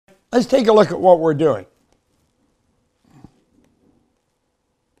let's take a look at what we're doing.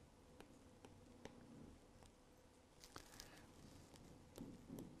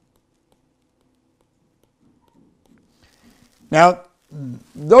 Now,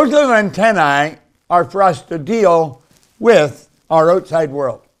 those little antennae are for us to deal with our outside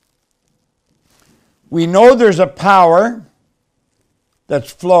world. We know there's a power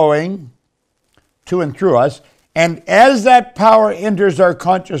that's flowing to and through us, and as that power enters our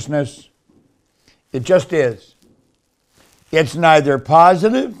consciousness, it just is. It's neither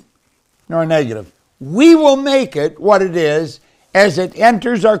positive nor negative. We will make it what it is as it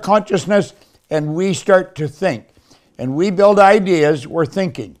enters our consciousness and we start to think. And we build ideas, we're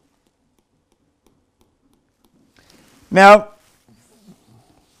thinking. Now,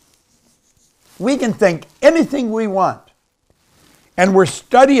 we can think anything we want. And we're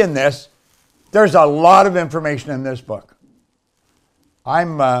studying this. There's a lot of information in this book.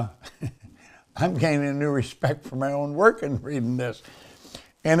 I'm gaining a new respect for my own work in reading this.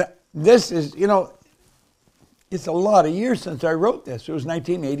 And this is, you know, it's a lot of years since I wrote this. It was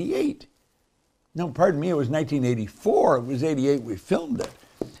 1988. No, pardon me, it was 1984. It was 88 we filmed it.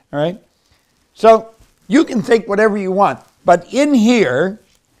 All right? So you can think whatever you want. But in here,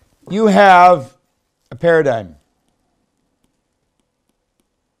 you have a paradigm.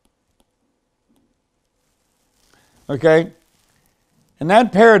 Okay? And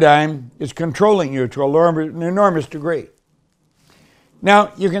that paradigm is controlling you to an enormous degree.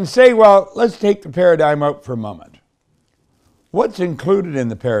 Now, you can say, well, let's take the paradigm out for a moment. What's included in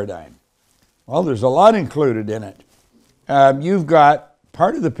the paradigm? Well, there's a lot included in it. You've got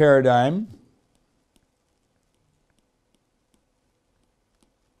part of the paradigm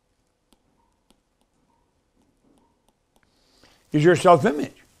is your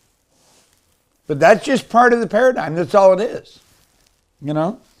self-image. But that's just part of the paradigm. That's all it is. You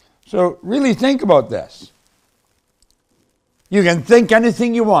know? So really think about this. You can think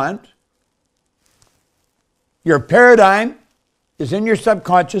anything you want. Your paradigm is in your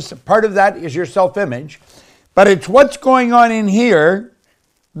subconscious. Part of that is your self-image. But it's what's going on in here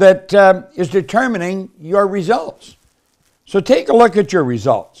that is determining your results. So take a look at your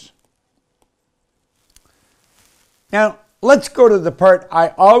results. Now, let's go to the part I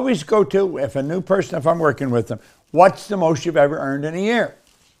always go to if a new person, if I'm working with them. What's the most you've ever earned in a year?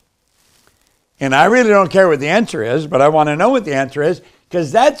 And I really don't care what the answer is, but I want to know what the answer is,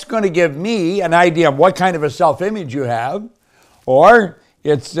 because that's going to give me an idea of what kind of a self-image you have. Or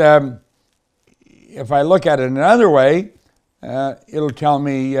it's, if I look at it another way, it'll tell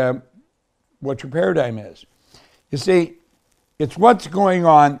me what your paradigm is. You see, it's what's going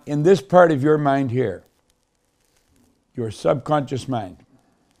on in this part of your mind here, your subconscious mind.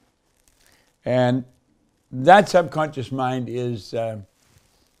 And that subconscious mind is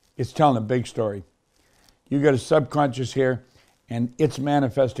it's telling a big story. You got a subconscious here, and it's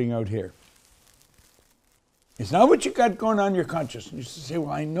manifesting out here. It's not what you got going on in your conscious. You say,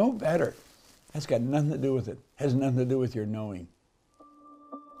 well, I know better. That's got nothing to do with it. Has nothing to do with your knowing.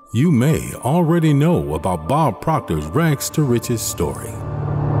 You may already know about Bob Proctor's rags to riches story.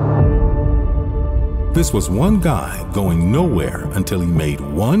 This was one guy going nowhere until he made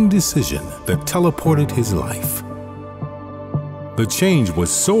one decision that teleported his life. The change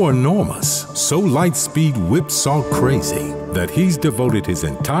was so enormous, so light-speed whipsaw crazy, that he's devoted his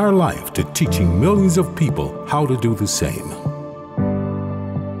entire life to teaching millions of people how to do the same.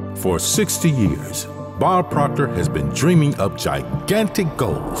 For 60 years, Bob Proctor has been dreaming up gigantic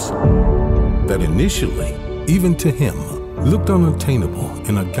goals that initially, even to him, looked unattainable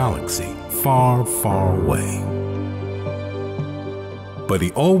in a galaxy far, far away. But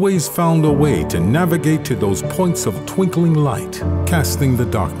he always found a way to navigate to those points of twinkling light, casting the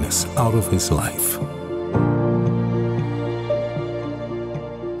darkness out of his life.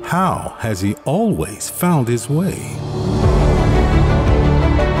 How has he always found his way?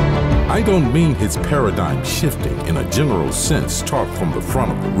 I don't mean his paradigm shifting in a general sense taught from the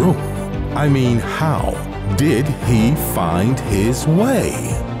front of the room. I mean, how did he find his way?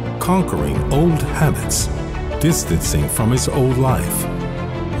 Conquering old habits, distancing from his old life,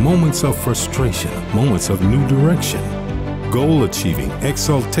 moments of frustration, moments of new direction, goal achieving,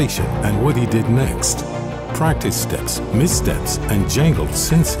 exaltation, and what he did next, practice steps, missteps, and jangled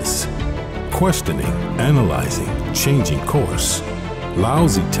senses, questioning, analyzing, changing course,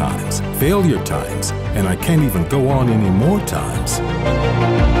 lousy times, failure times, and I can't even go on any more times.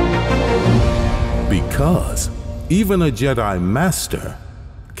 Because even a Jedi Master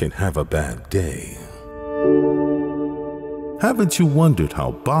can have a bad day. Haven't you wondered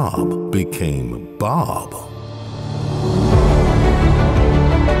how Bob became Bob?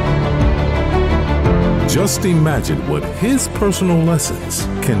 Just imagine what his personal lessons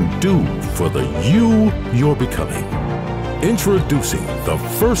can do for the you you're becoming. Introducing the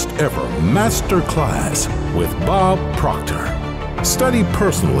first ever Masterclass with Bob Proctor. Study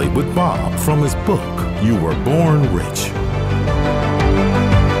personally with Bob from his book, You Were Born Rich.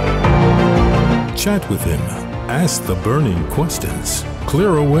 Chat with him, ask the burning questions,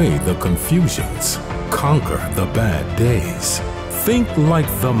 clear away the confusions, conquer the bad days. Think like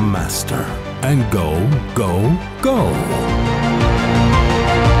the master and go, go, go.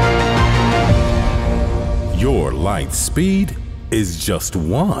 Your light speed is just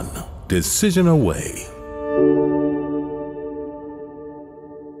one decision away.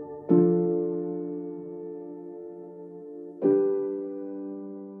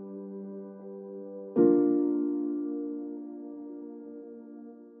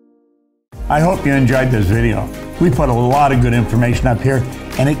 I hope you enjoyed this video. We put a lot of good information up here,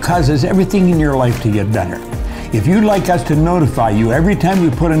 and it causes everything in your life to get better. If you'd like us to notify you every time we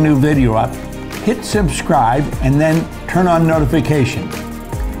put a new video up, hit subscribe and then turn on notification.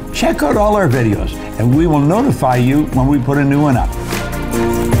 Check out all our videos, and we will notify you when we put a new one up.